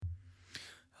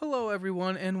Hello,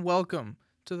 everyone, and welcome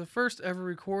to the first ever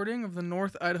recording of the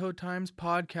North Idaho Times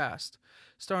podcast,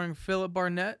 starring Philip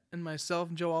Barnett and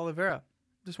myself, Joe Oliveira.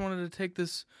 Just wanted to take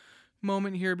this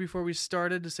moment here before we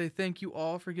started to say thank you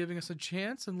all for giving us a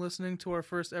chance and listening to our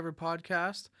first ever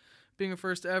podcast. Being a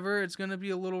first ever, it's going to be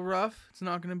a little rough. It's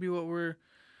not going to be what we're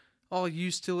all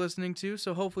used to listening to,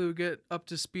 so hopefully we get up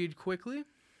to speed quickly,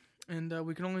 and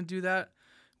we can only do that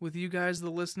with you guys,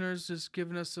 the listeners, just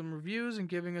giving us some reviews and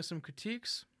giving us some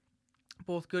critiques,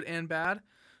 both good and bad.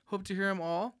 Hope to hear them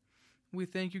all. We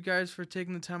thank you guys for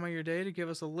taking the time out of your day to give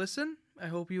us a listen. I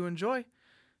hope you enjoy.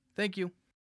 Thank you.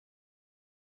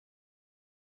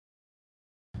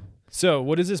 So,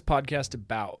 what is this podcast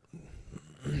about?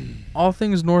 All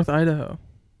things North Idaho.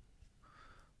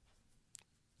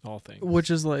 All things.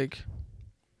 Which is like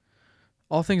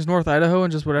all things North Idaho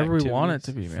and just whatever we want it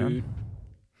to be, man. Food.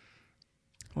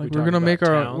 Like We're we're gonna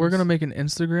talking make an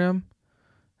Instagram,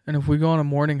 and if we go on a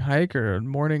morning hike or a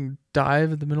morning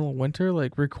dive in the middle of winter,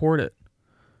 like record it,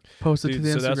 post it to the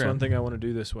Instagram. So that's one thing I want to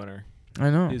do this winter. I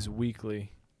know. Is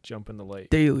weekly jump in the lake.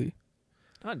 Daily.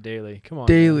 Not daily. Come on.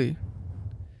 Daily. Man.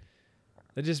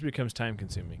 That just becomes time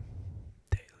consuming.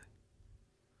 Daily.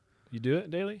 You do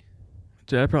it daily?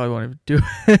 Dude, I probably won't even do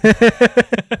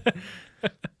it.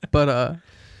 But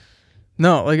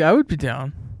no, like I would be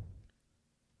down.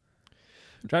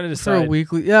 I'm trying to decide.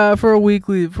 For a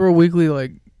weekly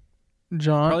like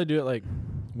jaunt. Probably do it like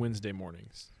Wednesday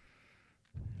mornings.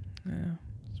 Yeah.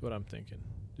 That's what I'm thinking.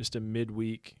 Just a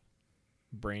midweek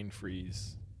brain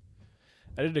freeze.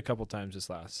 I did it a couple times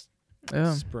this last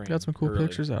spring. Got some cool early.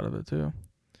 pictures out of it too.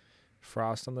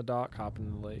 Frost on the dock, hopping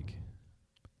in the lake.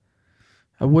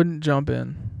 I wouldn't jump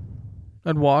in.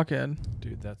 I'd walk in.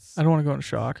 Dude, that's I don't want to go into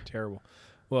shock. terrible.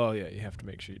 Well, yeah, you have to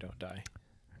make sure you don't die.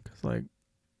 Cause like,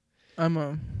 I'm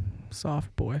a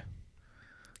soft boy.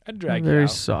 I'd drag Very you out.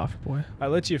 soft boy. I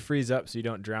let you freeze up so you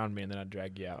don't drown me, and then I'd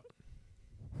drag you out.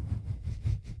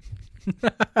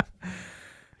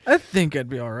 I think I'd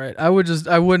be all right. I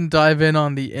wouldn't dive in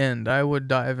on the end. I would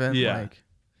dive in like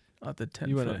at the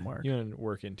 10-foot mark. You want to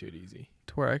work into it easy.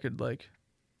 To where I could like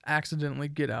accidentally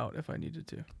get out if I needed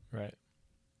to. Right.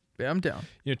 But I'm down.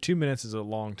 2 minutes is a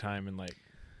long time in like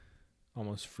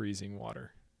almost freezing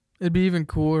water. It'd be even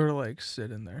cooler to like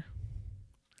sit in there.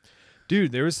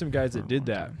 Dude, there was some guys For a that did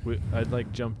long that. I'd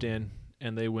like jumped in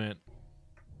and they went,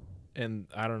 and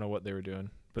I don't know what they were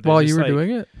doing. But While you were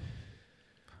doing it?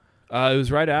 It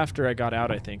was right after I got out,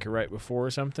 I think, or right before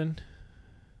or something.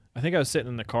 I think I was sitting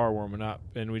in the car warming up,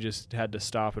 and we just had to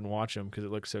stop and watch them because it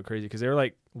looked so crazy. Because they were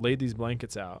like laid these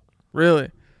blankets out.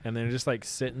 Really? And they're just like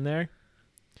sitting there,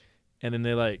 and then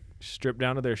they like strip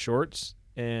down to their shorts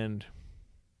and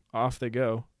off they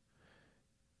go.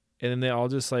 And then they all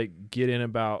just like get in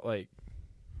about like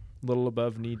a little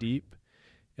above knee deep,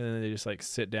 and then they just like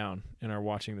sit down and are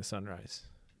watching the sunrise.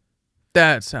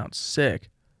 That sounds sick.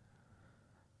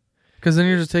 Because then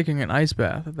you're just taking an ice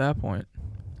bath at that point.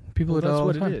 People do that all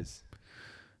the time. That's what it is.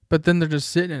 But then they're just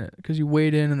sitting in it because you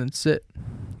wade in and then sit.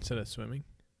 Instead of swimming.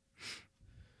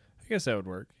 I guess that would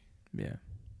work. Yeah.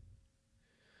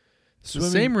 It's Swimming,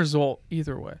 the same result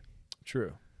either way.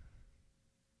 True.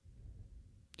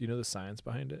 Do you know the science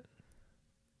behind it?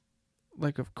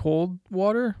 Like of cold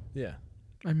water? Yeah.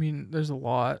 I mean, there's a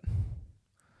lot.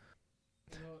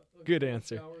 Good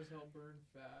answer.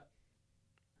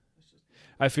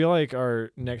 I feel like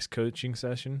our next coaching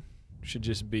session should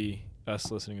just be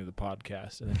us listening to the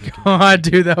podcast. And then God,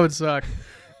 dude, that would suck.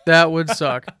 That would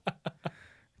suck.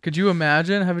 Could you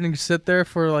imagine having to sit there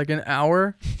for like an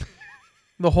hour?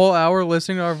 The whole hour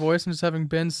listening to our voice and just having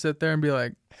Ben sit there and be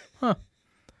like, huh.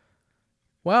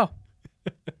 Wow.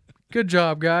 Good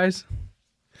job, guys.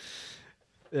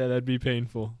 Yeah, that'd be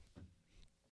painful.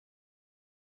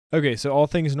 Okay, so all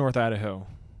things North Idaho.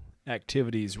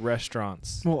 Activities,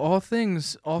 restaurants. Well, all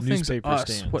things Newspaper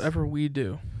us, stands. whatever we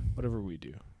do. Whatever we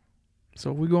do.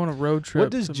 So if we go on a road trip.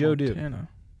 What does to Joe Montana,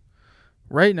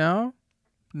 do? Right now,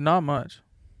 not much.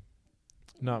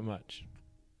 Not much.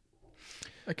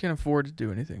 I can't afford to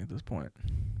do anything at this point.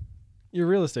 You're a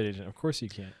real estate agent. Of course you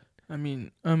can't. I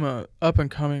mean, I'm a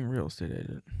up-and-coming real estate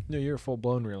agent. No, you're a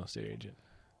full-blown real estate agent.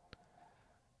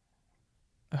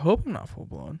 I hope I'm not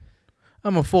full-blown.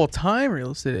 I'm a full-time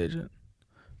real estate agent.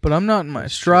 But I'm not in my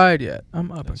That's stride yet.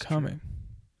 I'm up That's and coming.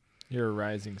 You're a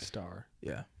rising star.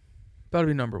 Yeah. About to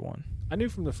be number one. I knew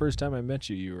from the first time I met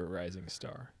you, you were a rising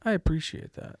star. I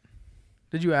appreciate that.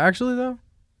 Did you actually, though?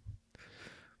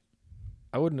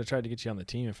 I wouldn't have tried to get you on the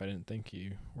team if I didn't think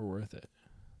you were worth it.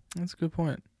 That's a good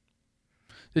point.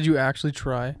 Did you actually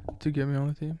try to get me on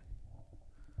the team?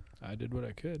 I did what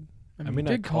I could. I mean,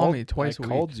 you did call me twice a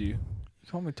week. I called you. You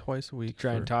called me twice a week.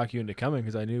 Try and talk you into coming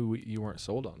because I knew you weren't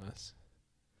sold on us.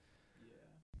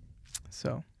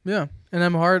 So yeah, and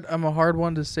I'm a hard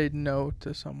one to say no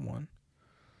to someone.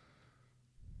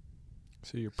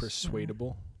 So you're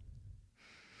persuadable.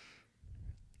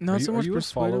 Not so much are you a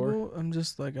follower? persuadable. I'm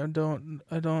just like I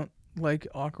don't like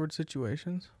awkward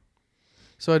situations.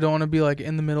 So I don't want to be like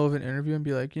in the middle of an interview and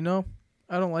be like, I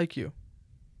don't like you.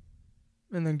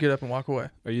 And then get up and walk away.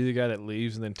 Are you the guy that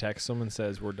leaves and then texts them and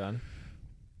says we're done?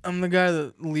 I'm the guy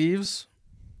that leaves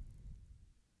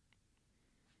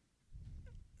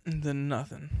and then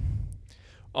nothing.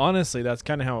 Honestly, that's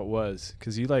kind of how it was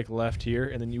because you like left here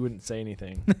and then you wouldn't say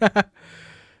anything.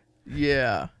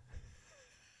 Yeah.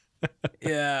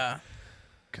 Yeah.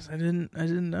 Because I didn't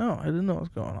know. I didn't know what was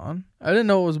going on. I didn't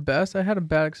know what was best. I had a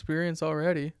bad experience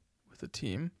already with a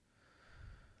team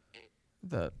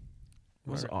that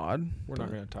was odd. We're not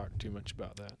going to talk too much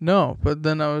about that. No, but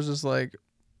then I was just like,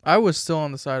 I was still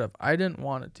on the side of I didn't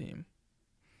want a team.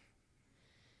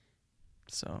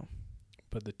 So.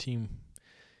 But the team,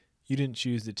 you didn't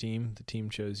choose the team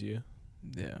chose you.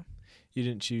 Yeah. You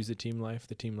didn't choose the team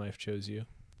life chose you.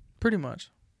 Pretty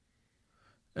much.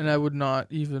 And I would not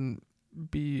even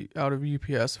be out of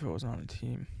UPS if I was on a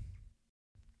team.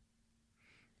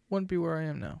 Wouldn't be where I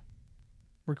am now.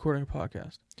 Recording a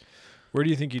podcast. Where do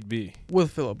you think you'd be?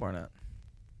 With Philip Barnett.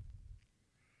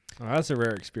 Oh, that's a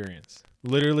rare experience.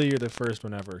 Literally, you're the first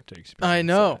one ever to experience I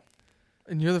know.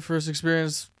 that. And you're the first to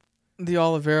experience the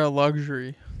Oliveira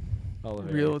luxury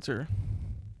realtor.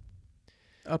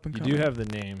 Up and you coming. do have the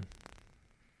name.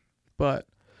 But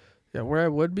yeah, where I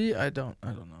would be, I don't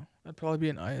know. I'd probably be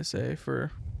an ISA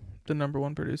for the number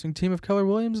one producing team of Keller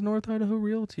Williams, North Idaho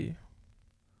Realty.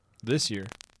 This year.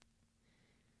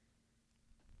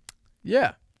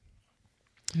 Yeah.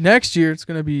 Next year, it's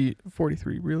going to be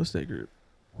 43 Real Estate Group.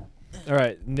 All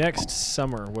right. Next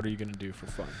summer, what are you going to do for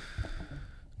fun?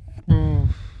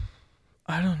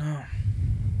 I don't know.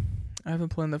 I haven't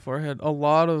planned that far ahead. A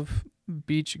lot of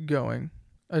beach going.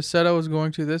 I said I was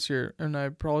going to this year, and I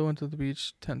probably went to the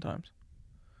beach 10 times.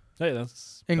 Hey,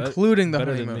 that's including the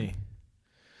better honeymoon. than me.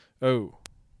 Oh.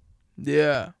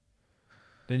 Yeah.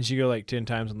 Didn't you go like 10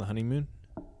 times on the honeymoon?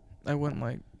 I went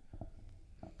like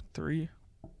 3.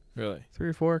 Really? 3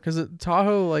 or 4. Because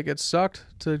Tahoe, like, it sucked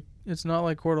to... It's not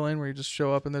like Coeur d'Alene where you just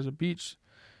show up and there's a beach.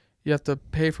 You have to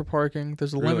pay for parking.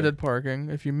 There's limited parking.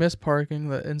 If you miss parking,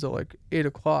 that ends at like 8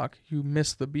 o'clock. You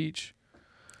miss the beach.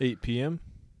 8 p.m.?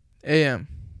 A.M.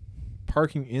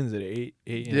 Parking ends at 8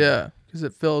 a.m. Yeah, because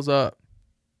it fills up.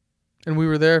 And we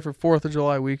were there for 4th of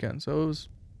July weekend, so it was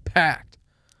packed.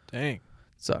 Dang. It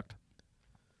sucked.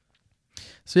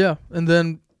 So, yeah, and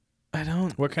then I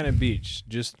don't... What kind of beach?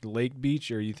 Just lake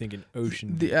beach, or are you thinking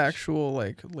ocean beach? The actual,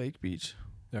 like, lake beach.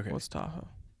 Okay. What's Tahoe?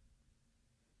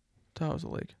 Tahoe's a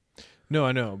lake. No,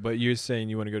 I know, but you're saying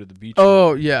you want to go to the beach.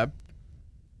 Oh, yeah.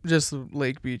 Just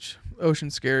lake beach.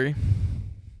 Ocean scary.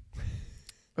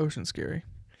 Ocean scary.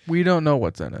 We don't know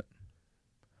what's in it.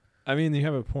 I mean, you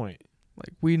have a point.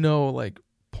 Like, we know, like,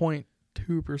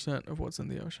 0.2% of what's in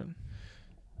the ocean.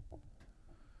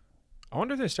 I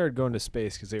wonder if they started going to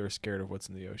space because they were scared of what's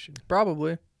in the ocean.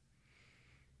 Probably.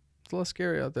 It's less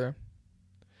scary out there.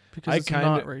 Because it's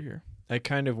not right here. I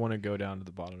kind of want to go down to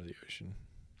the bottom of the ocean.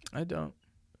 I don't.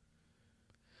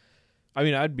 I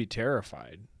mean, I'd be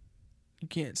terrified. You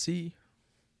can't see.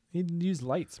 You'd use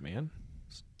lights, man.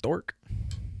 It's dork.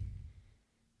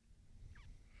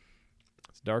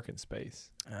 It's dark in space.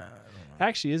 I don't know.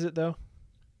 Actually, is it, though?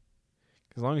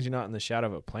 As long as you're not in the shadow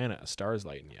of a planet, a star's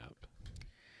lighting you up.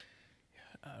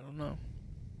 I don't know.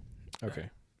 Okay.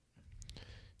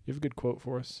 You have a good quote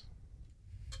for us?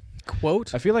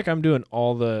 Quote? I feel like I'm doing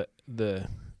all the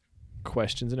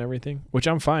questions and everything, which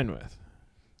I'm fine with.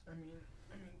 I mean,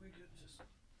 we could just...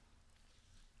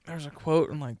 There's a quote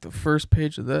on, like, the first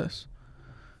page of this.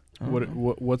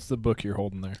 What's the book you're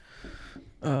holding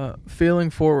there? Failing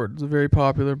Forward is a very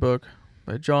popular book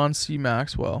by John C.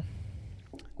 Maxwell.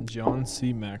 John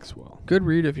C. Maxwell. Good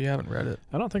read if you haven't read it.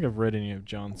 I don't think I've read any of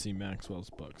John C.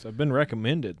 Maxwell's books. I've been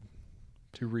recommended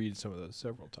to read some of those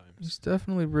several times. He's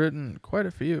definitely written quite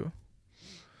a few.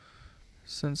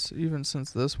 Since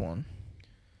this one.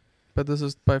 But this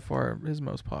is by far his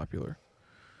most popular.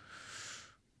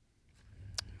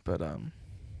 But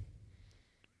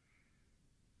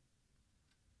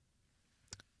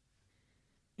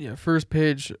yeah, first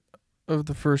page of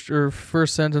the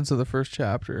first sentence of the first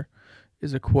chapter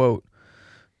is a quote.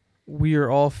 We are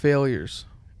all failures.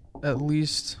 At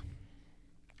least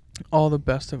all the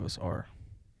best of us are.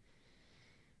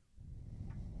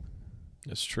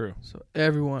 It's true. So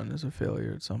everyone is a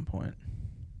failure at some point.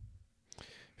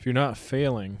 If you're not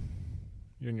failing,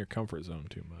 You're in your comfort zone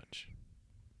too much.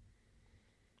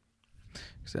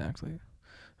 Exactly.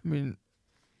 I mean,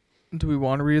 do we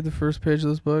want to read the first page of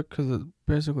this book? Because it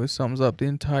basically sums up the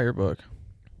entire book.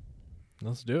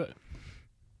 Let's do it.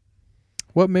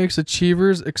 What makes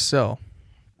achievers excel?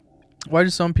 Why do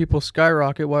some people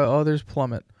skyrocket while others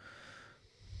plummet?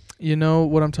 You know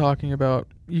what I'm talking about.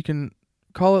 You can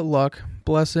call it luck,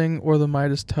 blessing, or the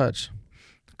Midas touch.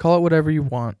 Call it whatever you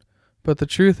want. But the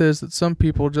truth is that some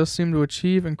people just seem to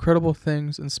achieve incredible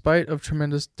things in spite of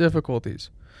tremendous difficulties.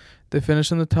 They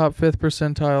finish in the top 5th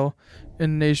percentile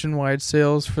in nationwide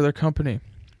sales for their company.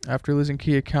 After losing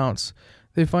key accounts,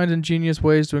 they find ingenious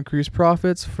ways to increase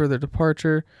profits for their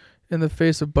departure in the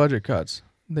face of budget cuts.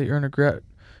 They earn a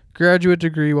graduate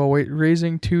degree while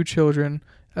raising 2 children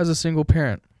as a single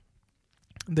parent.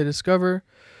 They discover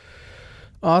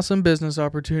awesome business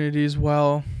opportunities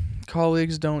while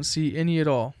colleagues don't see any at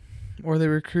all. Or they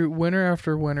recruit winner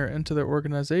after winner into their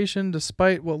organization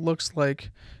despite what looks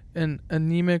like an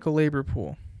anemic labor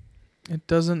pool. It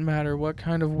doesn't matter what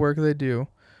kind of work they do.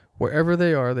 Wherever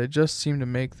they are, they just seem to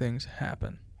make things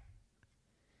happen.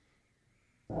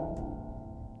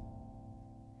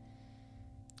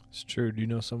 It's true. Do you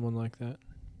know someone like that?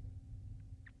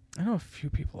 I know a few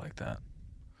people like that.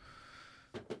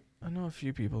 I know a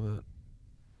few people that...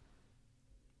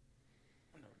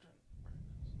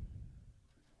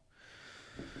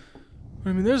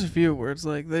 I mean, there's a few where it's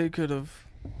like they could have...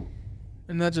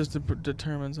 And that just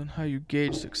determines on how you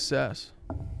gauge success.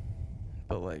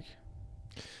 But like...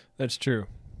 That's true.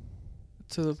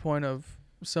 To the point of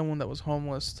someone that was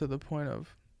homeless, to the point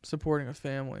of supporting a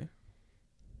family.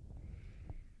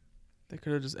 They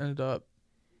could have just ended up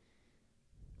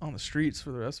on the streets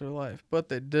for the rest of their life, but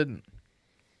they didn't.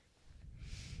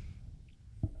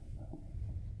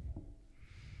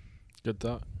 Good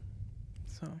thought.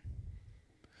 So,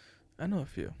 I know a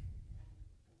few.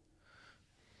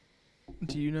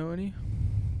 Do you know any?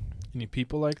 Any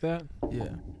people like that? Yeah,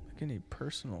 like any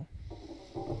personal.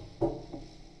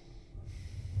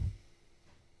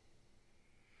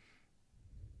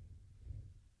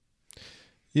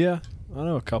 Yeah, I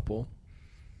know a couple.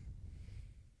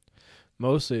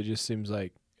 Mostly it just seems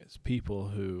like it's people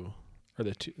who are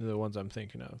the ones I'm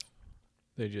thinking of.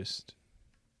 They just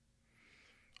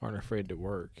aren't afraid to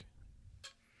work.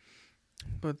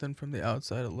 But then from the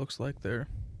outside, it looks like they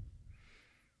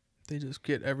just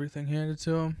get everything handed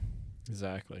to them.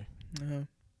 Exactly. Yeah.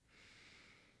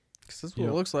 Because that's what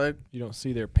it looks like. You don't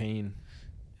see their pain.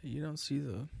 You don't see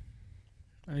and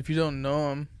if you don't know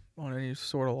them on any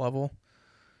sort of level,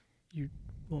 you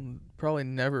will probably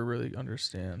never really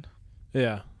understand.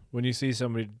 Yeah. When you see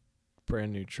somebody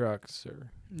brand new trucks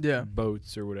or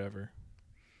boats or whatever.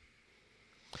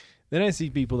 Then I see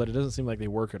people that it doesn't seem like they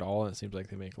work at all and it seems like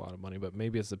they make a lot of money, but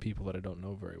maybe it's the people that I don't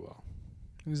know very well.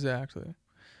 Exactly.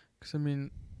 Because, I mean,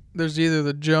 there's either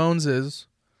the Joneses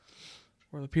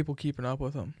or the people keeping up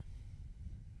with them.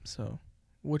 So,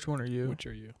 which one are you? Which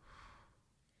are you?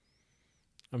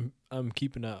 I'm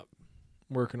keeping up.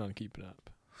 Working on keeping up.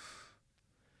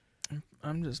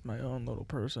 I'm just my own little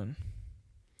person.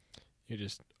 You're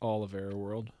just all of our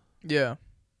world. Yeah.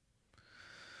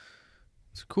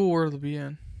 It's a cool world to be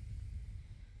in.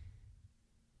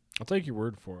 I'll take your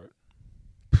word for it.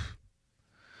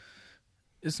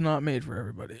 It's not made for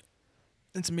everybody.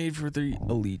 It's made for the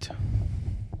elite.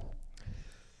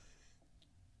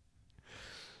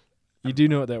 You do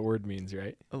know what that word means,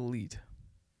 right? Elite.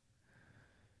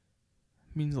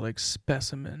 Means like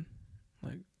specimen.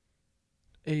 Like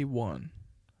A1.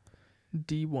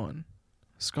 D1.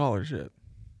 Scholarship.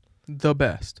 The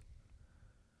best.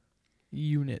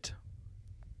 Unit.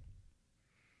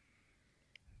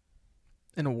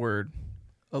 In a word.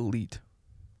 Elite.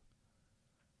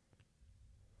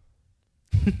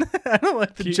 I don't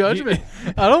like the judgment.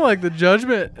 I don't like the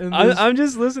judgment. I'm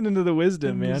just listening to the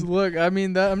wisdom, man. Look, I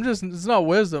mean, it's not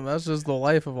wisdom. That's just the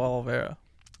life of Oliveira.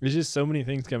 There's just so many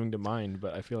things coming to mind,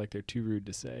 but I feel like they're too rude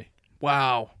to say.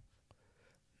 Wow.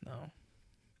 No.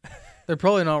 They're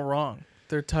probably not wrong.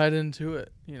 They're tied into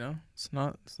it, you know? It's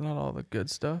not all the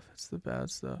good stuff. It's the bad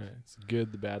stuff. Yeah, it's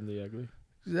good, the bad, and the ugly.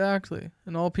 Exactly.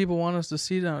 And all people want us to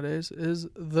see nowadays is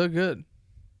the good.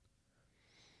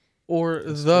 Or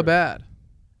that's the true. Bad.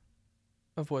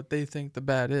 Of what they think the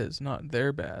bad is, not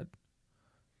their bad,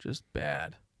 just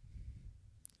bad.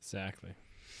 Exactly.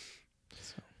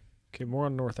 So. Okay, more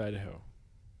on North Idaho.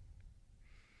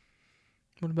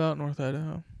 What about North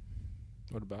Idaho?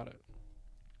 What about it?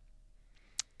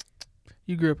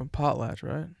 You grew up in Potlatch,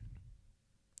 right?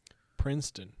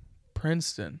 Princeton,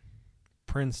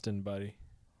 buddy.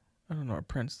 I don't know where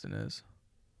Princeton is.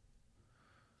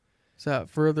 Is that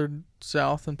further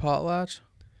south than Potlatch?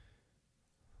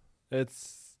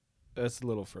 It's a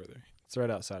little further. It's right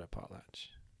outside of Potlatch.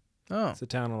 Oh. It's a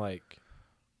town of like,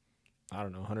 I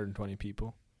don't know, 120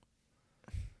 people.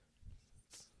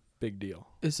 It's a big deal.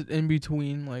 Is it in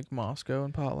between like Moscow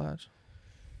and Potlatch?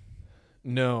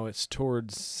 No, it's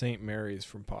towards St. Mary's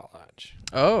from Potlatch.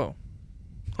 Oh.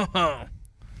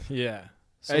 Yeah.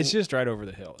 So It's just right over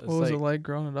the hill. It's what was like it like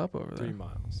growing up over 3 there?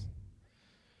 miles.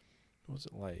 What was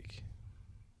it like?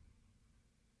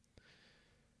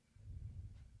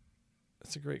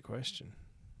 That's a great question.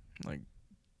 Like,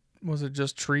 was it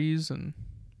just trees and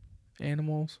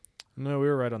animals? No, we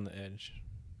were right on the edge.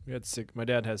 We had my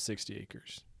dad has 60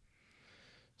 acres.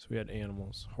 So we had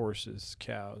animals, horses,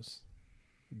 cows,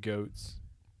 goats.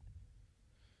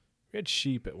 We had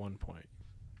sheep at one point.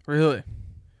 Really?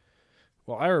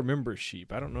 Well, I remember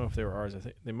sheep. I don't know if they were ours. I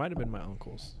think they might have been my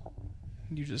uncle's.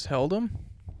 You just held them?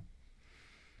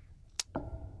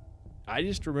 I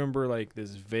just remember like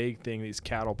this vague thing, these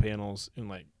cattle panels and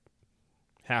like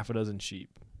half a dozen sheep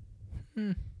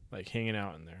like hanging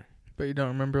out in there. But you don't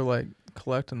remember like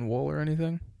collecting wool or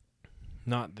anything?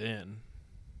 Not then.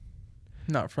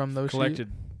 Not from those Collected.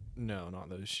 sheep? No, not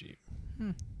those sheep.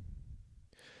 Hmm.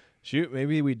 Shoot,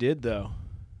 maybe we did though.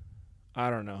 I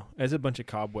don't know. It's a bunch of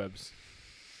cobwebs.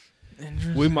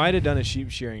 Interesting. We might have done a sheep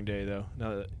shearing day though.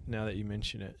 Now that you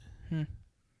mention it.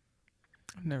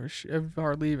 I've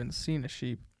hardly even seen a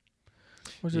sheep.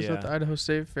 Was just at the Yeah. Idaho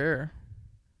State Fair.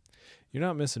 You're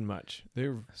not missing much.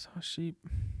 They're I saw a sheep.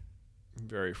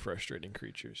 very frustrating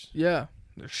creatures. Yeah,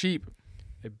 they're sheep.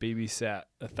 I babysat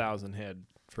 1,000 head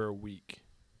for a week.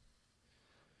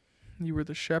 You were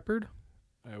the shepherd?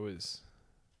 I was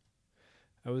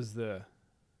the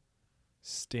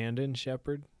stand-in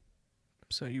shepherd.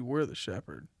 So you were the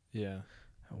shepherd Yeah.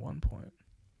 at one point.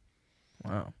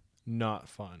 Wow. Not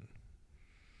fun.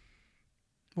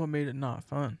 What made it not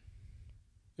fun?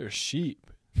 They're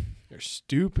sheep. They're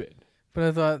stupid. But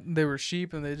I thought they were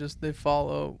sheep and they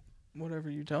follow whatever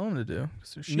you tell them to do.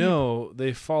 'Cause they're sheep. No,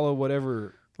 they follow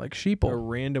whatever Like a sheeple.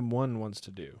 random one wants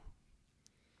to do.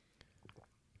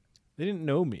 They didn't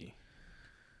know me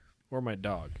or my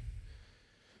dog.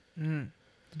 Did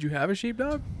you have a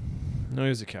sheepdog? No, he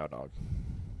was a cow dog.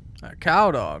 A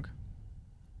cow dog.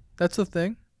 That's the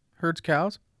thing? Herds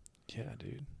cows? Yeah,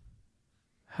 dude.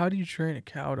 How do you train a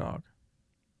cow dog?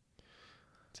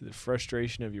 To the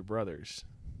frustration of your brothers.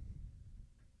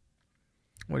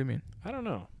 What do you mean? I don't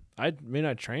know. I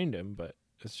trained him, but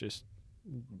it's just,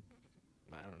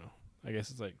 I don't know. I guess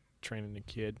it's like training a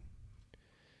kid.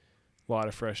 A lot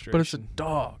of frustration. But it's a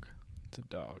dog. It's a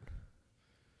dog.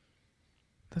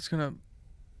 That's going to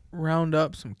round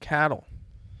up some cattle.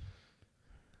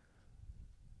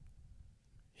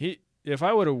 If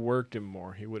I would have worked him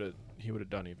more, he would have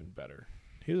done even better.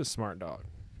 He was a smart dog.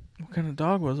 What kind of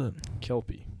dog was it?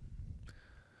 Kelpie.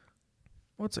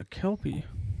 What's a kelpie?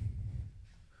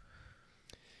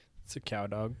 It's a cow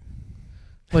dog.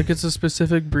 Like it's a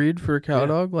specific breed for a cow Yeah.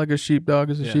 dog? Like a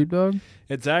sheepdog is a Yeah. sheepdog?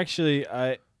 It's actually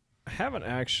I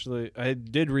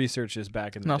did research this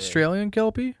back in the An day. Australian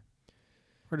kelpie?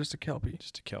 Or just a kelpie?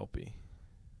 Just a kelpie.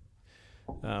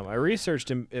 I researched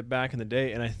it back in the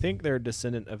day, and I think they're a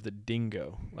descendant of the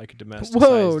dingo, like a domesticized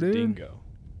Whoa, dude. dingo.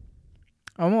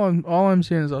 All I'm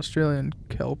seeing is Australian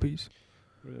kelpies.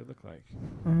 What do they look like?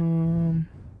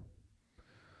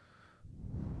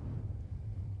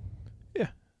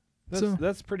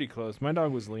 That's pretty close. My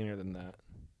dog was leaner than that.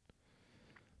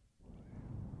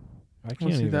 I can't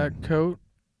Want to see even. that coat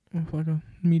with like a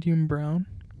medium brown?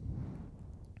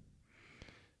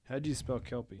 How'd you spell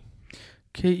kelpie?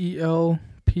 Kelpie. Yeah, that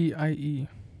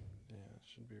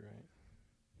should be right.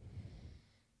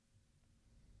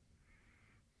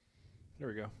 There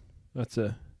we go. That's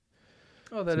a.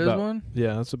 Oh, that It's is about- one?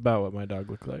 Yeah, that's about what my dog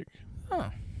looked like. Oh.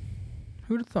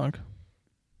 Who'd have thunk?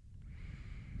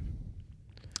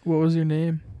 What was your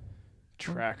name?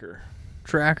 Tracker.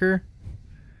 Tracker?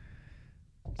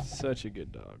 Such a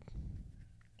good dog.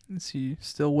 Is he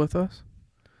still with us?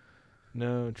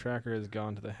 No, Tracker has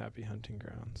gone to the happy hunting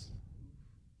grounds.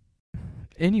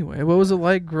 Anyway, what was it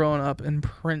like growing up in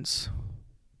Princeton,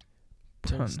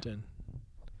 Idaho?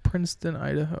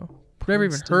 Never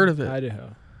even heard of it.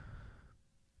 Idaho.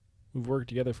 We've worked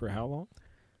together for how long?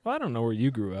 Well, I don't know where you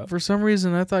grew up. For some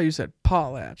reason, I thought you said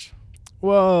Potlatch.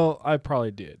 Well, I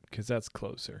probably did, because that's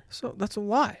closer. So that's a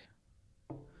lie.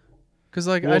 Because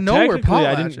like Well, I know where technically, Potlatch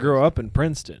I didn't is. grow up in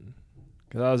Princeton,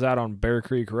 because I was out on Bear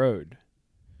Creek Road.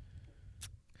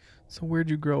 So where'd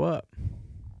you grow up?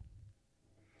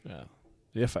 Yeah,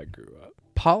 if I grew up.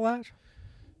 Potlatch?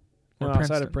 Or No,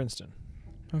 outside of Princeton.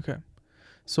 Okay.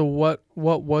 So what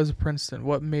was Princeton?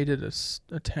 What made it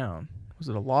a town? Was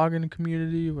it a logging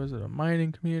community? Was it a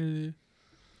mining community?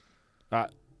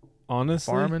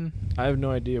 Honestly, Farming? I have no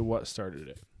idea what started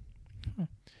it.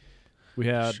 We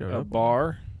had Showed a up.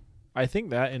 bar. I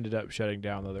think that ended up shutting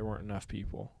down, though. There weren't enough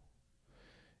people.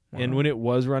 And Wow. when it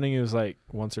was running, it was like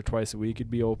once or twice a week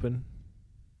it'd be open.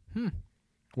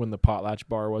 When the Potlatch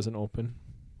bar wasn't open.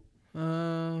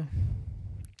 I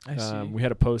see. We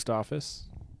had a post office.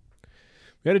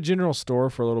 We had a general store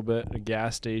for a little bit, a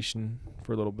gas station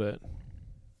for a little bit.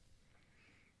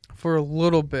 For a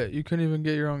little bit, you couldn't even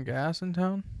get your own gas in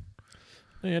town?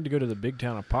 And you had to go to the big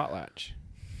town of Potlatch.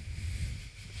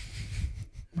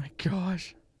 My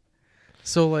gosh.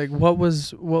 So like what was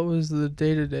the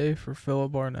day-to-day for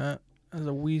Philip Barnett as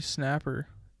a wee snapper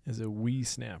As a wee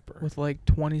snapper. with like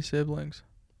 20 siblings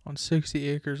on 60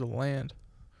 acres of land?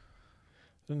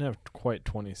 Didn't have quite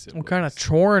 20 siblings. What kind of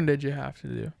choring did you have to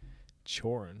do?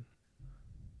 Choring.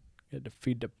 You had to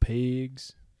feed the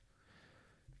pigs,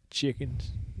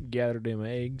 chickens, gather them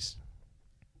eggs.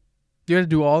 You had to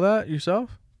do all that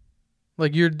yourself?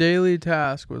 Like your daily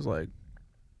task was like,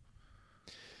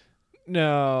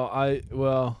 No,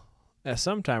 at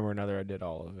some time or another I did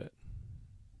all of it.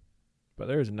 But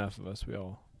there was enough of us. We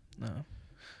all no.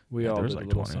 We Yeah, all there was did like a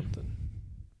little 20. something.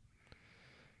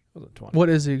 Was it 20? What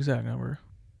is the exact number?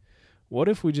 What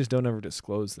if we just don't ever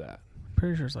disclose that?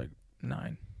 Pretty sure it's like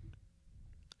 9.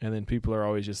 And then people are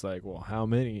always just like, well, how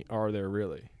many are there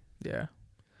really? Yeah.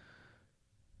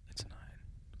 It's 9.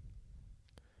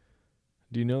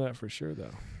 Do you know that for sure,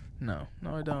 though? No,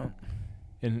 I don't.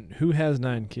 And who has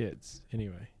 9 kids,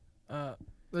 anyway?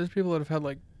 There's people that have had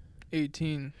like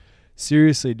 18.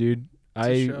 Seriously, dude.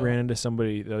 I show. ran into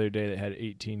somebody the other day that had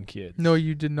 18 kids. No,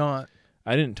 you did not.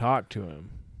 I didn't talk to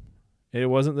him. It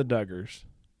wasn't the Duggars.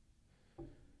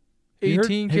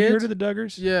 18 Have you heard kids? of the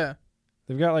Duggars? Yeah.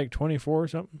 They've got like 24 or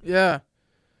something. Yeah.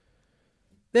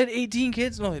 They had 18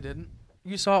 kids? No, they didn't.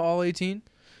 You saw all 18?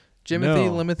 Jimothy,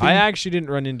 No, Limothy? I actually didn't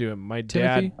run into him. My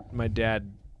Timothy?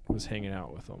 dad was hanging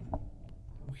out with them.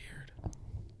 Weird.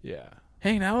 Yeah.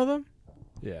 Hanging out with them?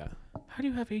 Yeah. How do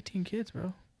you have 18 kids,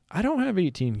 bro? I don't have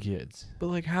 18 kids. But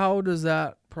like, how does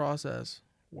that process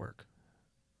work?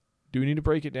 Do we need to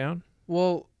break it down?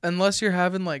 Well, unless you're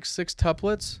having like 6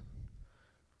 tuplets,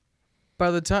 by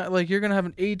the time, like, you're going to have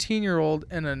an 18-year-old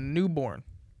and a newborn.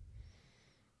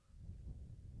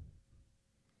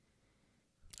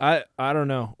 I don't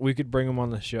know. We could bring them on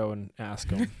the show and ask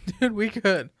them. Dude, we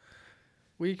could.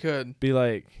 Be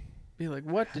like,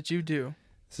 What did you do?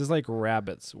 this is like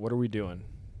rabbits. What are we doing?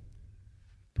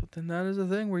 But then that is a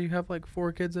thing where you have like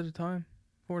 4 kids at a time.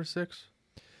 4 to 6.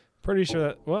 Pretty sure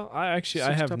that. Well, I 6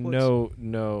 have tuplets.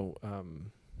 no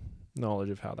knowledge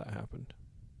of how that happened.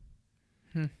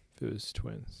 Hmm. If it was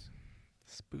twins.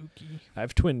 Spooky. I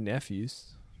have twin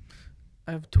nephews.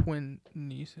 I have twin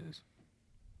nieces.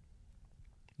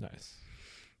 Nice.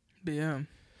 But yeah.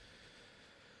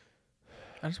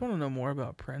 I just want to know more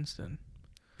about Princeton.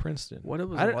 Princeton. What it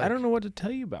was I like. don't know what to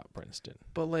tell you about Princeton.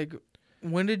 But like,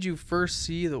 when did you first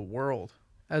see the world?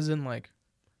 As in like,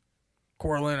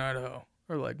 Cortland, Idaho.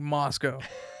 Or like Moscow.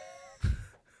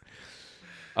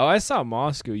 Oh, I saw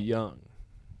Moscow young.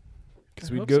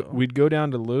 Because we'd go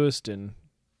down to Lewiston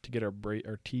to get our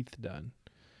teeth done.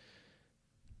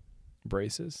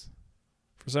 Braces.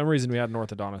 For some reason, we had an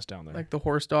orthodontist down there. Like the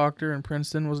horse doctor in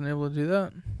Princeton wasn't able to do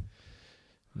that?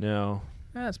 No.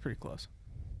 That's pretty close.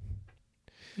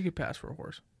 You could pass for a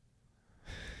horse.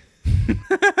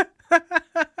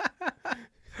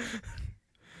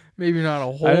 Maybe not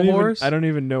a whole horse. I don't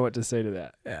even know what to say to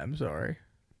that. Yeah, I'm sorry.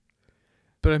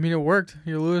 But I mean, it worked.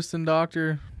 Your Lewiston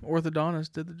doctor,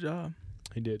 orthodontist, did the job.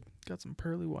 He did. Got some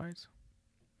pearly whites.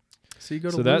 So you go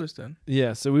to So that- Lewiston.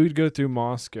 Yeah, so we would go through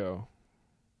Moscow.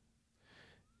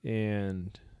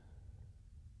 And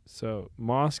so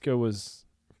Moscow was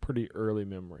pretty early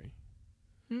memory.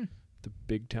 The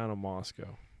big town of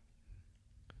Moscow.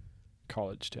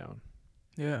 College town.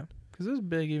 Yeah, because it was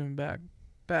big even back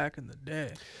in the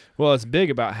day. Well, it's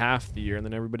big about half the year, and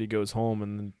then everybody goes home,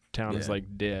 and the town is Yeah.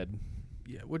 like dead.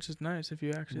 Yeah, which is nice if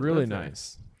you actually Really live there.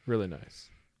 nice. Really nice.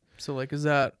 So like,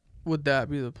 would that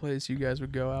be the place you guys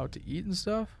would go out to eat and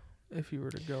stuff if you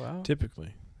were to go out?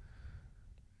 Typically.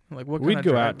 Like what? We'd kind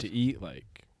go of out to eat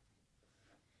like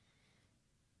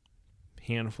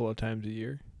handful of times a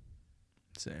year.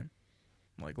 Same,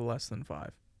 like less than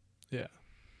 5. Yeah.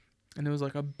 And it was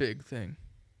like a big thing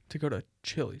to go to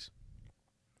Chili's.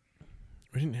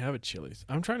 We didn't have a Chili's.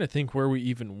 I'm trying to think where we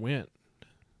even went.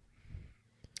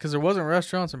 Because there wasn't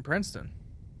restaurants in Princeton.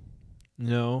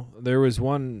 No, there was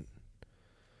one.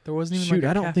 There wasn't even Shoot, like a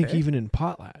I don't think cafe? even in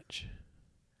Potlatch.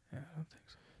 Yeah, I don't think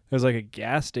so. There was like a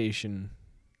gas station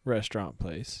restaurant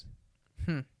place.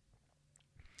 Hmm.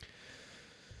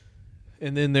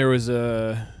 And then there was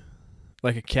a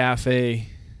cafe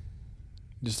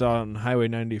just on Highway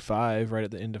 95, right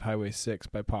at the end of Highway 6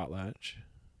 by Potlatch.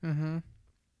 Mm-hmm.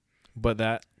 But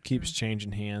that keeps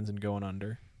changing hands and going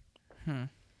under. Probably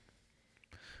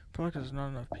because there's not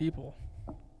enough people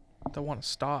that want to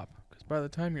stop. Because by the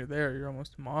time you're there, you're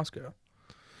almost in Moscow.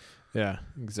 Yeah,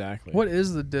 exactly. What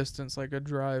is the distance, like a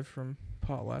drive from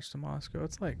Potlatch to Moscow?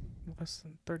 It's like less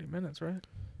than 30 minutes, right?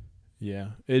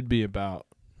 Yeah, it'd be about,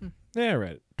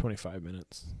 right, 25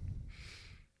 minutes.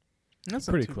 That's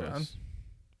not pretty too close. bad.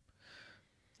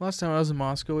 Last time I was in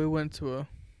Moscow, we went to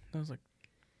that was like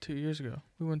 2 years ago.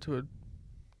 We went to a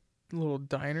little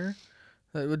diner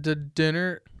that did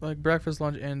dinner, like breakfast,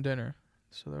 lunch, and dinner.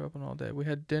 So they're open all day. We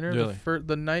had dinner Really?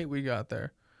 the night we got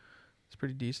there. It's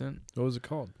pretty decent. What was it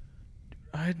called?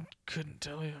 I couldn't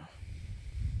tell you.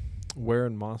 Where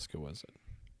in Moscow was it?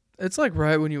 It's like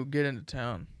right when you get into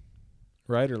town.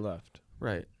 Right or left?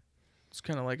 Right. It's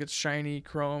kind of like it's shiny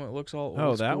chrome. It looks all old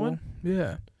Oh, that school. one?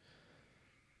 Yeah.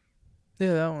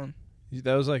 Yeah, that one.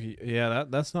 That was like,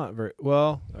 that's not very,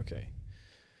 well, okay.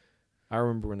 I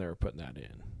remember when they were putting that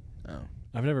in. Oh.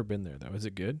 I've never been there, though. Is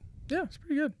it good? Yeah, it's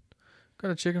pretty good.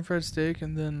 Got a chicken fried steak,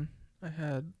 and then I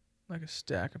had like a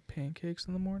stack of pancakes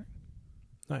in the morning.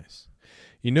 Nice.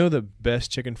 You know the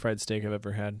best chicken fried steak I've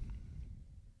ever had?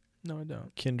 No, I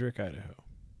don't. Kendrick, Idaho.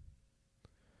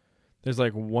 There's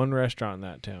like one restaurant in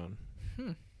that town.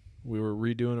 We were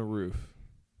redoing a roof.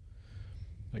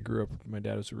 I grew up, my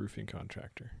dad was a roofing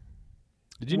contractor.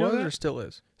 Did you know that? Or still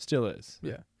is? Still is.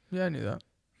 Yeah. Yeah, I knew that.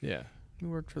 Yeah. We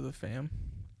worked for the fam.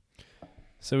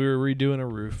 So we were redoing a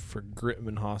roof for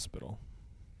Gritman Hospital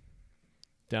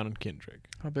down in Kendrick.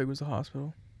 How big was the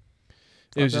hospital?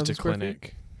 It was just 5,000 a square feet?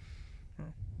 clinic. Oh.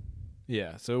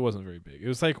 Yeah, so it wasn't very big. It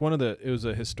was like it was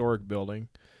a historic building.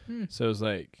 So it was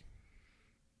like,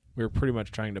 we were pretty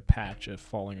much trying to patch a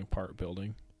falling apart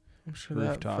building. I'm sure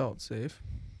Rooftop. that felt safe.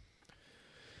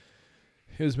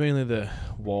 It was mainly the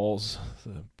walls,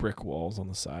 the brick walls on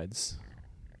the sides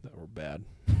that were bad.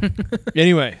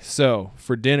 Anyway, so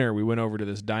for dinner, we went over to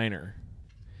this diner.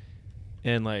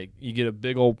 And, like, you get a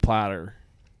big old platter,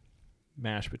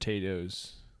 mashed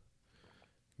potatoes,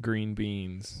 green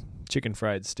beans, chicken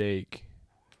fried steak,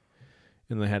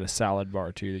 and they had a salad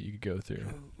bar, too, that you could go through.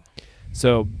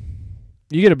 So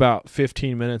you get about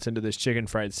 15 minutes into this chicken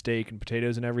fried steak and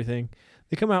potatoes and everything.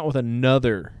 They come out with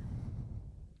another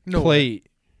plate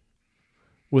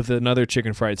with another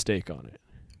chicken fried steak on it.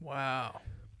 Wow.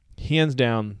 Hands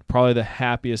down, probably the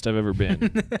happiest I've ever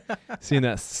been seeing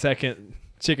that second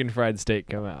chicken fried steak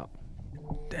come out.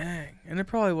 Dang. And it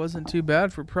probably wasn't too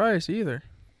bad for price either.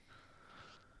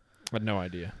 I had no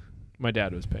idea. My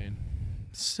dad was paying.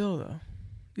 Still, though,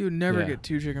 you would never get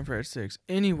 2 chicken fried steaks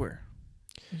anywhere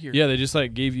here. Yeah, they just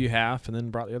like gave you half and then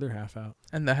brought the other half out.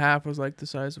 And the half was like the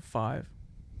size of 5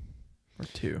 or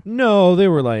 2. No, they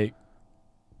were like,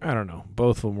 I don't know.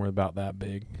 Both of them were about that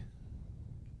big.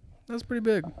 That's pretty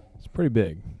big. It's pretty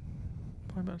big.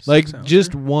 Probably about a Like 6-ouncer.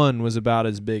 just one was about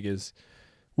as big as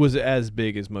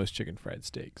most chicken fried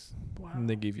steaks. Wow. And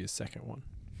they gave you a second one.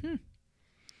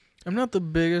 I'm not the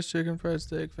biggest chicken fried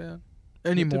steak fan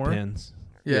anymore. It depends.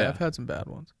 Yeah, Yeah. I've had some bad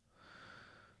ones.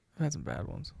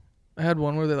 I had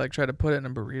one where they like tried to put it in a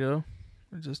burrito.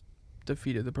 It just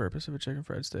defeated the purpose of a chicken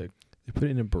fried steak. They put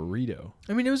it in a burrito.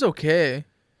 I mean, it was okay.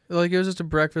 Like, it was just a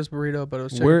breakfast burrito, but it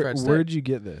was chicken fried steak. Where'd you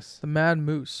get this? The Mad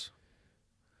Moose.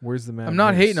 Where's the Mad I'm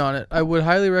not Moose? hating on it. I would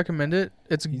highly recommend it.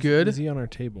 It's good. Is he on our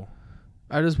table?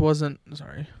 I just wasn't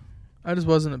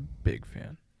a big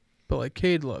fan. But like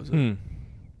Cade loves it.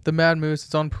 The Mad Moose,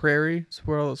 it's on Prairie. It's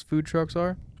where all those food trucks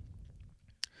are.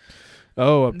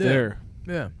 Oh, up Yeah. there.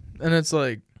 Yeah. And it's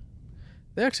like,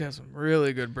 they actually have some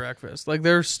really good breakfast. Like,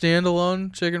 their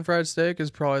standalone chicken fried steak is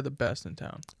probably the best in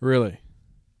town. Really?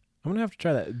 I'm going to have to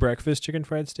try that. Breakfast chicken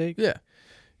fried steak? Yeah.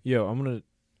 Yo, I'm going to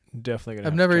definitely going to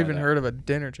I've never even heard of a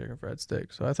dinner chicken fried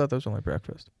steak, so I thought that was only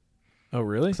breakfast. Oh,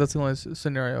 really? 'Cause that's the only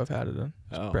scenario I've had it in.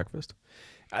 Breakfast.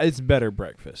 It's better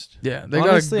breakfast. Yeah, they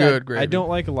Honestly, got a good gravy. I don't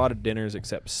like a lot of dinners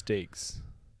except steaks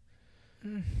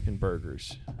and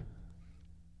burgers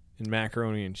and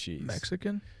macaroni and cheese.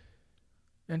 Mexican?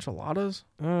 Enchiladas?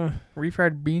 Okay,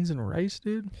 Refried beans and rice,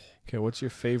 dude? what's your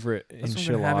favorite That's what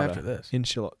I'm gonna have enchilada? after this.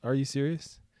 Enchilada. Are you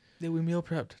serious? Yeah, we meal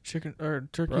prepped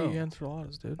turkey Bro.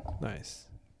 enchiladas, dude. Nice.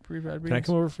 Refried beans. Can I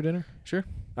come over for dinner? Sure.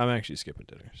 I'm actually skipping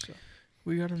dinner, so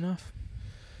We got enough.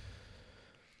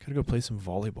 gotta go play some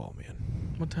volleyball,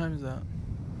 man. What time is that?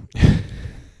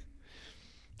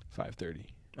 5:30.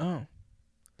 Oh.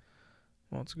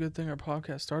 Well, it's a good thing our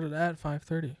podcast started at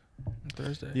 5:30 on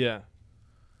Thursday. Yeah.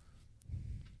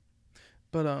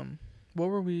 But What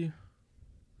were we?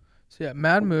 So yeah,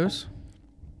 Mad Moose.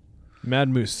 Mad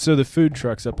Moose. So the food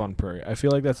truck's up on Prairie. I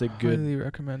feel like that's a Highly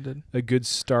recommended. good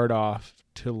start off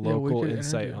to Yeah, we local could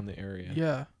insight interview. on the area.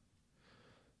 Yeah.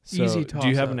 So Easy do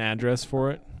you have toss-up. an address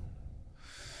for it?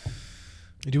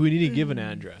 Do we need to give an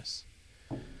address?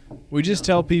 We just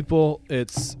tell people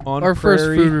it's on Our Prairie. first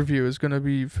food review is going to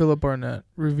be Philip Barnett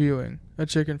reviewing a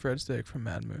chicken fried steak from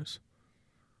Mad Moose.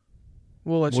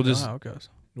 We'll let you know how it goes.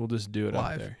 We'll just do it up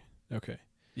Live. there. Okay.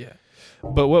 Yeah.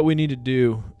 But what we need to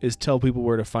do is tell people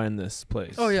where to find this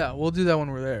place. Oh yeah, we'll do that when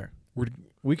we're there.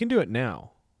 We can do it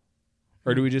now.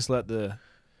 Or do we just let the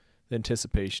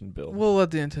anticipation build? We'll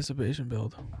let the anticipation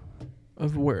build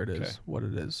of where it is, Okay. what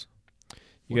it is.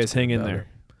 You guys hang in about there. it.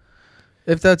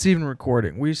 If that's even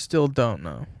recording, we still don't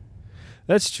know.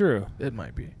 That's true. It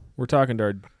might be, We're talking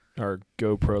to our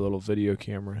GoPro little video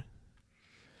camera.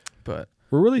 but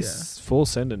We're really Yeah. full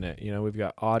sending it. You know, we've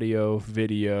got audio,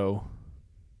 video.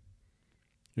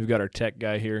 We've got our tech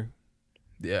guy here,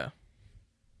 yeah,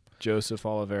 Joseph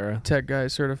Oliveira. tech guy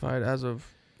certified as of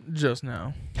just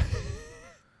now.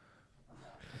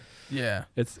 Yeah,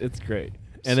 It's great.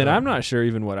 And then So, I'm not sure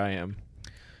even what I am.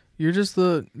 you're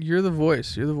the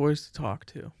voice. You're the voice to talk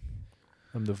to.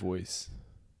 I'm the voice.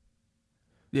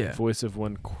 Yeah, The voice of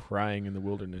one crying in the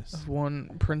wilderness. of one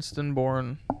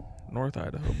Princeton-born North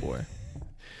Idaho boy.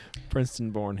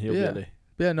 Princeton-born hillbilly.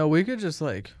 Yeah, no, we could just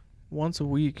like once a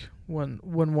week when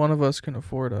one of us can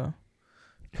afford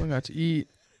going out to eat,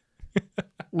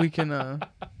 we can not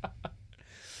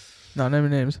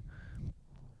naming names.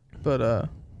 But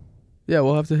yeah,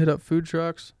 we'll have to hit up food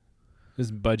trucks.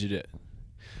 Just budget it.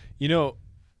 You know,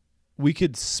 we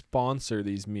could sponsor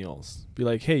these meals. Be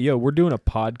like, hey, yo, we're doing a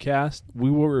podcast.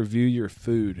 We will review your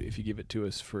food if you give it to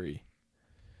us free.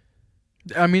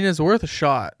 I mean, it's worth a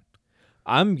shot.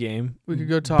 I'm game. We could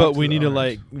go talk But to we the need to owners.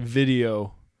 like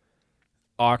video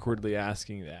awkwardly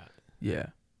asking that. Yeah.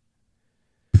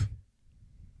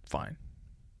 Fine.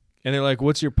 And they're like,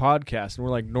 what's your podcast? And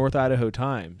we're like, North Idaho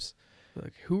Times.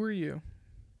 Like, who are you?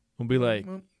 We'll be like,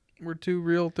 Well, we're two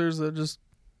realtors that just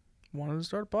wanted to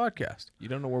start a podcast. you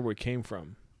don't know where we came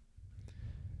from.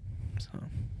 So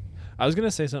I was going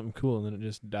to say something cool and then it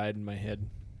just died in my head.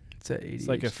 it's at 80. It's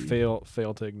like a fail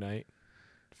to ignite.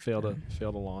 Fail to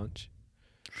launch.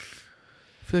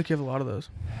 I feel like you have a lot of those.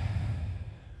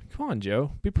 Come on,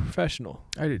 Joe. Be professional.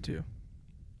 I do too.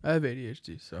 I have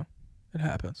ADHD, so it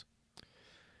happens.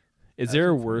 Is That's there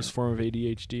a it for worse me. form of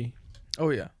ADHD? Oh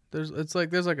yeah, there's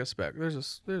like a spec. There's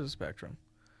a spectrum.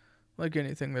 Like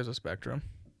anything, there's a spectrum.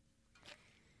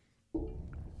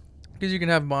 Because you can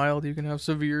have mild, you can have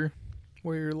severe,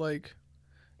 where you're like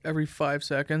every 5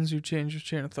 seconds you change your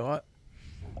chain of thought,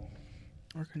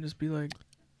 or it can just be like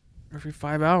every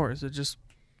 5 hours. You just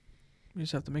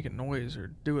have to make a noise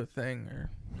or do a thing or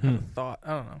have a thought.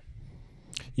 I don't know.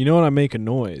 You know when I make a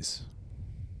noise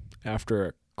after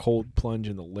a cold plunge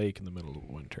in the lake in the middle of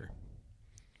winter?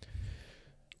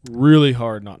 Really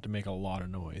hard not to make a lot of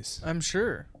noise. I'm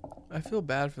sure. I feel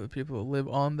bad for the people that live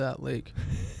on that lake.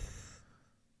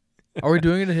 Are we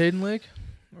doing it at Hayden Lake?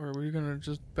 Or are we going to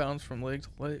just bounce from lake to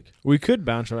lake? We could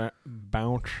bounce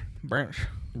Branch.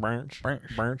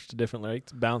 to different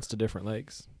lakes. Bounce to different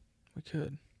lakes. We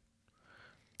could.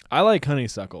 I like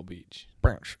Honeysuckle Beach.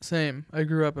 Branch. Same. I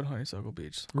grew up at Honeysuckle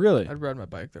Beach. Really? I'd ride my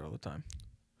bike there all the time.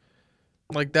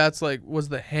 Like, that's like, was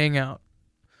the hangout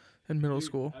in middle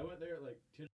school. I went there at like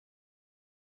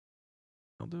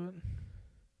I'll do it.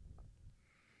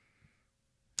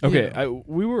 Okay, Yeah.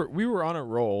 we were on a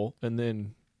roll and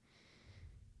then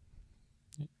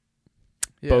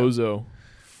Yeah. Bozo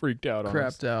freaked out on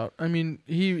us. Crapped out. I mean,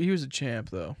 he was a champ,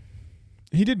 though.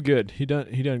 He did good. He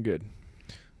done good.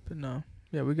 But no.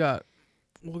 Yeah,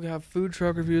 we'll have food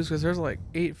truck reviews because there's like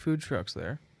 8 food trucks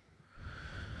there.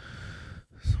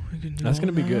 So we can do That's all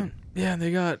gonna be that. good. Yeah, and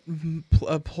they got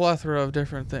a plethora of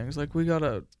different things. Like we got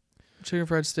a chicken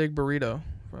fried steak burrito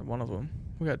from one of them.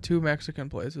 We got 2 Mexican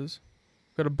places.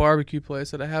 We got a barbecue place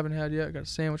that I haven't had yet. Got a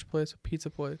sandwich place, a pizza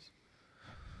place,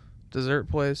 dessert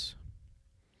place,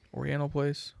 Oriental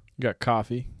place. You got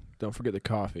coffee. Don't forget the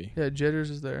coffee. Yeah, Jitters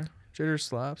is there. Jitters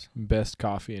slaps. Best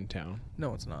coffee in town.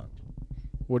 No, it's not.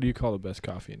 What do you call the best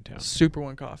coffee in town? Super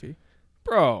One Coffee.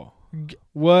 Bro.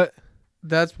 What?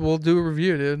 We'll do a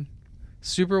review, dude.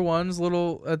 Super One's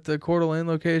little at the Coeur d'Alene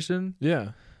location.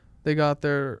 Yeah. They got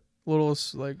their little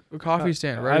like a coffee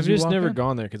stand. Right, I've as you just walk never in.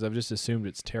 gone there because I've just assumed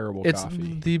it's terrible It's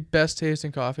coffee. the best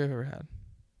tasting coffee I've ever had.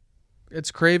 It's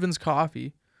Craven's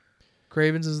coffee.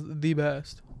 Craven's is the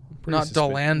best. Pretty not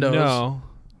Delando's.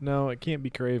 No, it can't be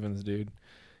Craven's, dude.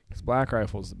 Because Black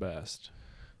Rifle's the best.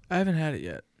 I haven't had it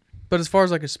yet. But as far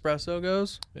as like espresso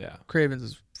goes, Yeah. Craven's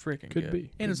is freaking Could good. be.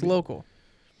 And Could it's be. local.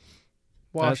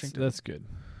 Washington. That's good.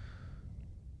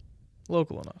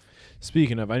 Local enough.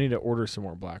 Speaking of, I need to order some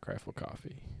more Black Rifle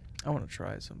coffee. I want to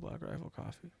try some Black Rifle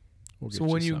coffee. We'll So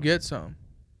when you get some,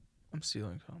 I'm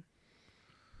stealing some.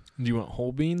 Do you want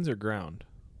whole beans or ground?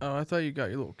 Oh, I thought you got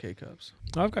your little K-cups.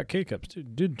 Oh, I've got K-cups, too.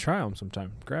 Dude, try them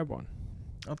sometime. Grab one.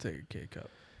 I'll take a K-cup.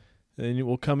 And then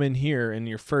we'll come in here, and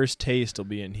your first taste will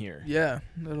be in here. Yeah,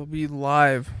 it'll be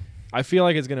live. I feel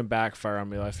like it's going to backfire on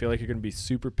me. I feel like you're going to be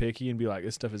super picky and be like,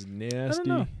 this stuff is nasty. I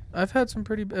don't know. I've had some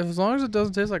pretty... As long as it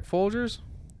doesn't taste like Folgers,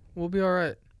 we'll be all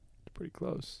right. Pretty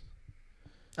close.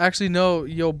 Actually, no,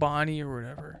 Yo Bonnie or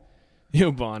whatever.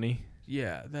 Yo, Bonnie.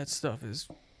 Yeah, that stuff is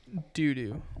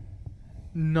doo-doo.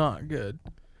 Not good.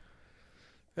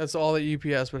 That's all that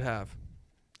UPS would have.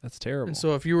 That's terrible. And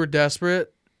so if you were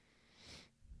desperate...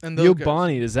 and those Yo, guys,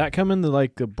 Bonnie, does that come in the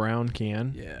brown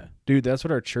can? Yeah. Dude, that's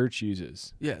what our church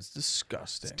uses. Yeah, it's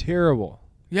disgusting. It's terrible.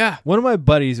 Yeah. One of my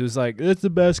buddies was like, it's the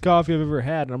best coffee I've ever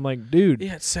had. And I'm like, dude,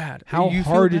 Yeah, it's sad. how You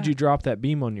feel hard did bad. you drop that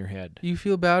beam on your head? You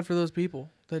feel bad for those people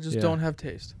that just Yeah. don't have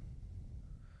taste.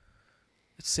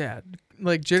 It's sad.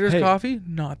 Like Jitter's Hey. coffee,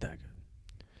 not that good.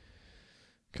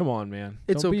 Come on, man.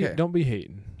 It's okay. Don't be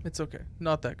hating. It's okay.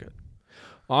 Not that good.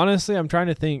 Honestly, I'm trying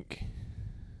to think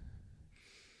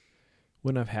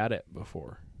when I've had it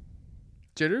before.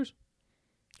 Jitters?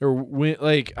 Or when,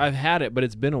 I've had it, but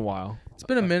it's been a while. It's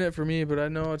been a minute for me, but I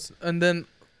know it's... And then,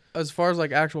 as far as,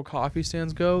 actual coffee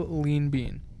stands go, Lean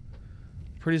Bean.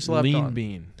 Pretty slept Lean on.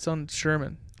 Bean. It's on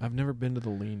Sherman. I've never been to the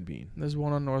Lean Bean. There's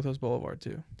one on Northwest Boulevard,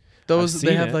 too. I've They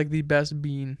seen have, it. the best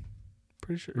bean.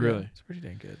 Pretty sure. Yeah, Really? it's pretty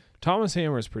dang good. Thomas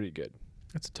Hammer is pretty good.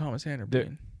 It's a Thomas Hanner They're-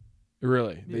 bean.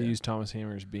 Really? They Yeah. use Thomas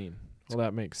Hammer's bean. Well,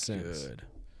 that makes sense. Good.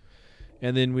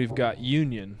 And then we've got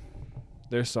Union.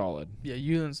 They're solid. Yeah,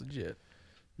 Ewan's legit.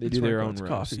 They That's do where I their go own with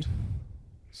roast. coffee.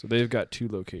 So they've got 2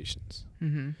 locations.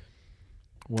 Mm-hmm.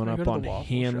 One I go up to the on waffle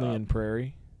Hanley shop. and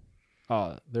Prairie.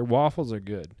 Their waffles are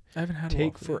good. I haven't had a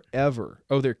Take waffle yet. forever.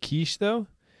 Oh, they're quiche though?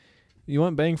 You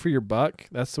want bang for your buck?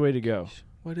 That's the way to go.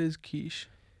 What is quiche?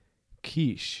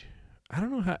 Quiche. I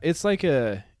don't know how. It's like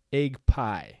a egg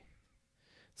pie.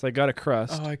 It's got a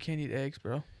crust. Oh, I can't eat eggs,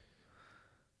 bro.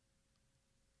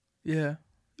 Yeah.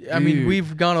 I mean, Dude.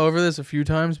 we've gone over this a few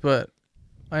times, but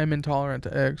I am intolerant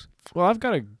to eggs. Well, I've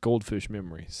got a goldfish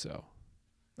memory, so.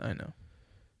 I know.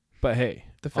 But hey,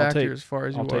 The I'll factor take- as far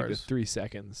as you I'll take are the is 3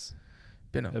 seconds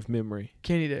you know, of memory.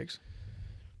 can't eat eggs.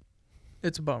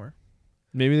 It's a bummer.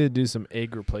 Maybe they do some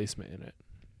egg replacement in it.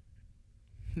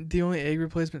 The only egg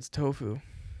replacement's tofu.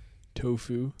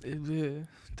 Tofu.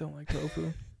 Don't like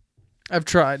tofu. I've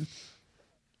tried.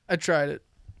 I tried it.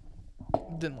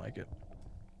 Didn't like it.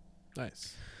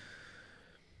 Nice.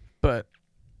 But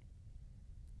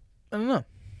I don't know.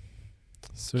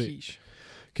 Sweet. Quiche.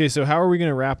 Okay, so how are we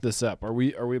gonna wrap this up? Are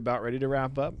we about ready to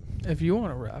wrap up? If you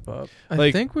want to wrap up, I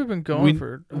Like, think we've been going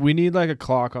for. We need a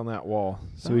clock on that wall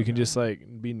so we can Okay.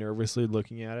 just be nervously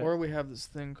looking at it. Or we have this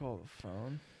thing called a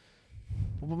phone.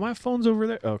 Well, my phone's over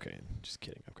there. Okay, just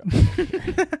kidding. I've got it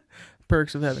over here.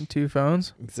 Perks of having 2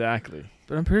 phones. Exactly.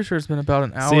 But I'm pretty sure it's been about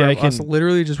an hour See, I of us can-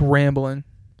 literally just rambling.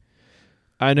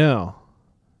 I know.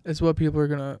 It's what people are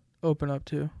gonna open up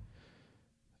to.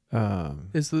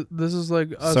 This is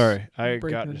like us. Sorry, I breaking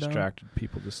got it down. distracted.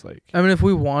 People just I mean, if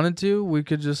we wanted to, we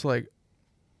could just air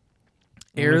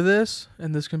Mhm. this,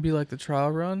 and this can be the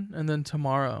trial run, and then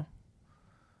tomorrow.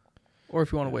 Or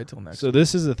if you want to wait till next. So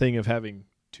this is the thing of having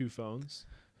 2 phones.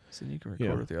 So you can You record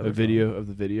know, with the other a video phone. of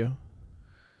the video.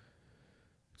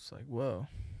 It's whoa,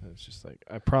 It's just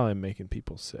I probably am making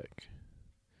people sick.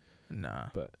 nah.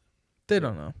 But They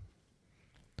don't know.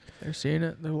 They're seeing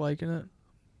it. They're liking it.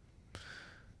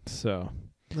 So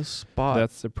The spot.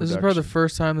 that's the This production. is probably the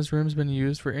first time this room's been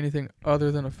used for anything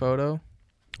other than a photo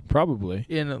Probably.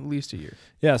 in at least a year.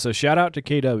 Yeah, so shout out to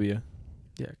KW,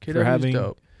 Yeah, For KW's having-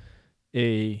 dope.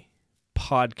 a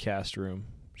podcast room.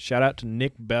 Shout out to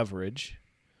Nick Beveridge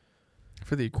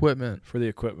For the equipment. for the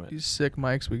equipment. These sick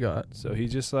mics we got. So he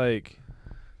just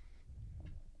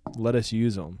let us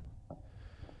use them.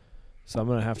 So I'm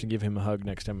gonna have to give him a hug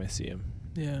next time I see him.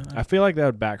 Yeah. I feel like that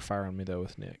would backfire on me though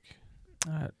with Nick.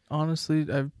 Honestly,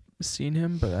 I've seen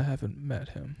him, but I haven't met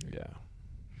him. Yeah,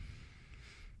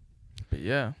 But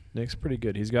yeah. Nick's pretty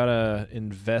good. He's got a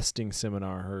investing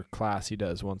seminar or class he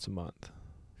does once a month.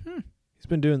 He's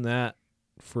been doing that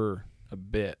for a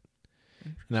bit,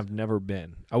 and I've never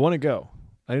been. I want to go.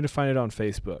 I need to find it on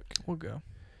Facebook We'll go.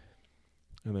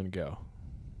 and then go.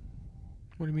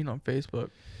 What do you mean on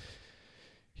Facebook?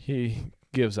 He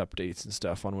gives updates and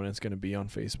stuff on when it's going to be on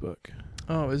Facebook.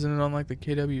 Oh, isn't it on the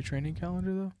KW training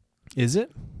calendar though? Is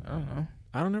it? I don't know.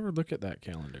 I don't ever look at that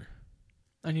calendar.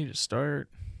 I need to start.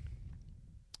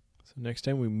 So next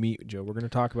time we meet, Joe, we're going to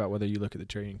talk about whether you look at the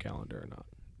training calendar or not.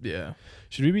 Yeah.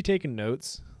 Should we be taking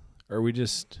notes? Or are we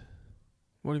just...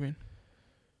 What do you mean?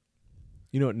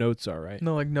 You know what notes are, right?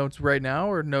 No, like notes right now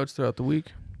or notes throughout the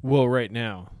week? Well, right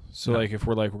now. So No. like if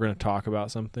we're going to talk about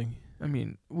something. I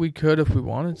mean, we could if we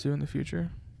wanted to in the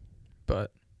future,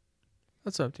 but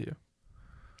that's up to you.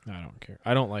 I don't care.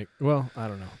 I don't like... Well, I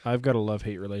don't know. I've got a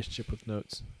love-hate relationship with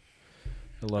notes.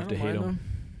 I love to hate them.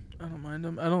 I don't mind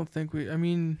them. I don't think we... I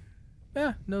mean,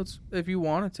 yeah, notes. If you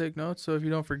want to take notes, so if you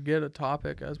don't forget a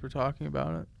topic as we're talking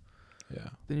about it, Yeah.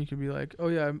 then you can be like, oh,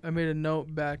 yeah, I made a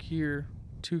note back here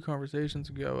 2 conversations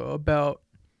ago about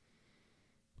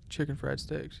chicken fried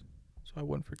steaks, so I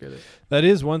wouldn't forget it. That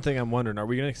is one thing I'm wondering. Are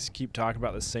we going to keep talking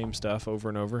about the same stuff over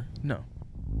and over? No.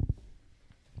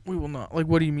 We will not. Like,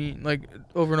 what do you mean? Like,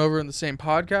 over and over in the same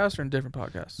podcast or in different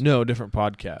podcasts? No, different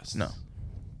podcasts. No.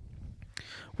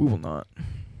 We will not.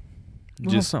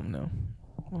 We'll have something new.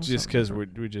 Just because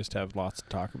we just have lots to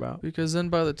talk about? Because then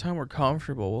by the time we're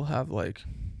comfortable, we'll have, like...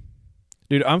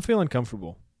 Dude, I'm feeling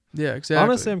comfortable. Yeah, exactly.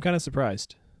 Honestly, I'm kind of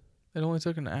surprised. It only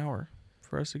took an hour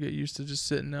for us to get used to just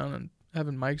sitting down and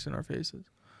having mics in our faces.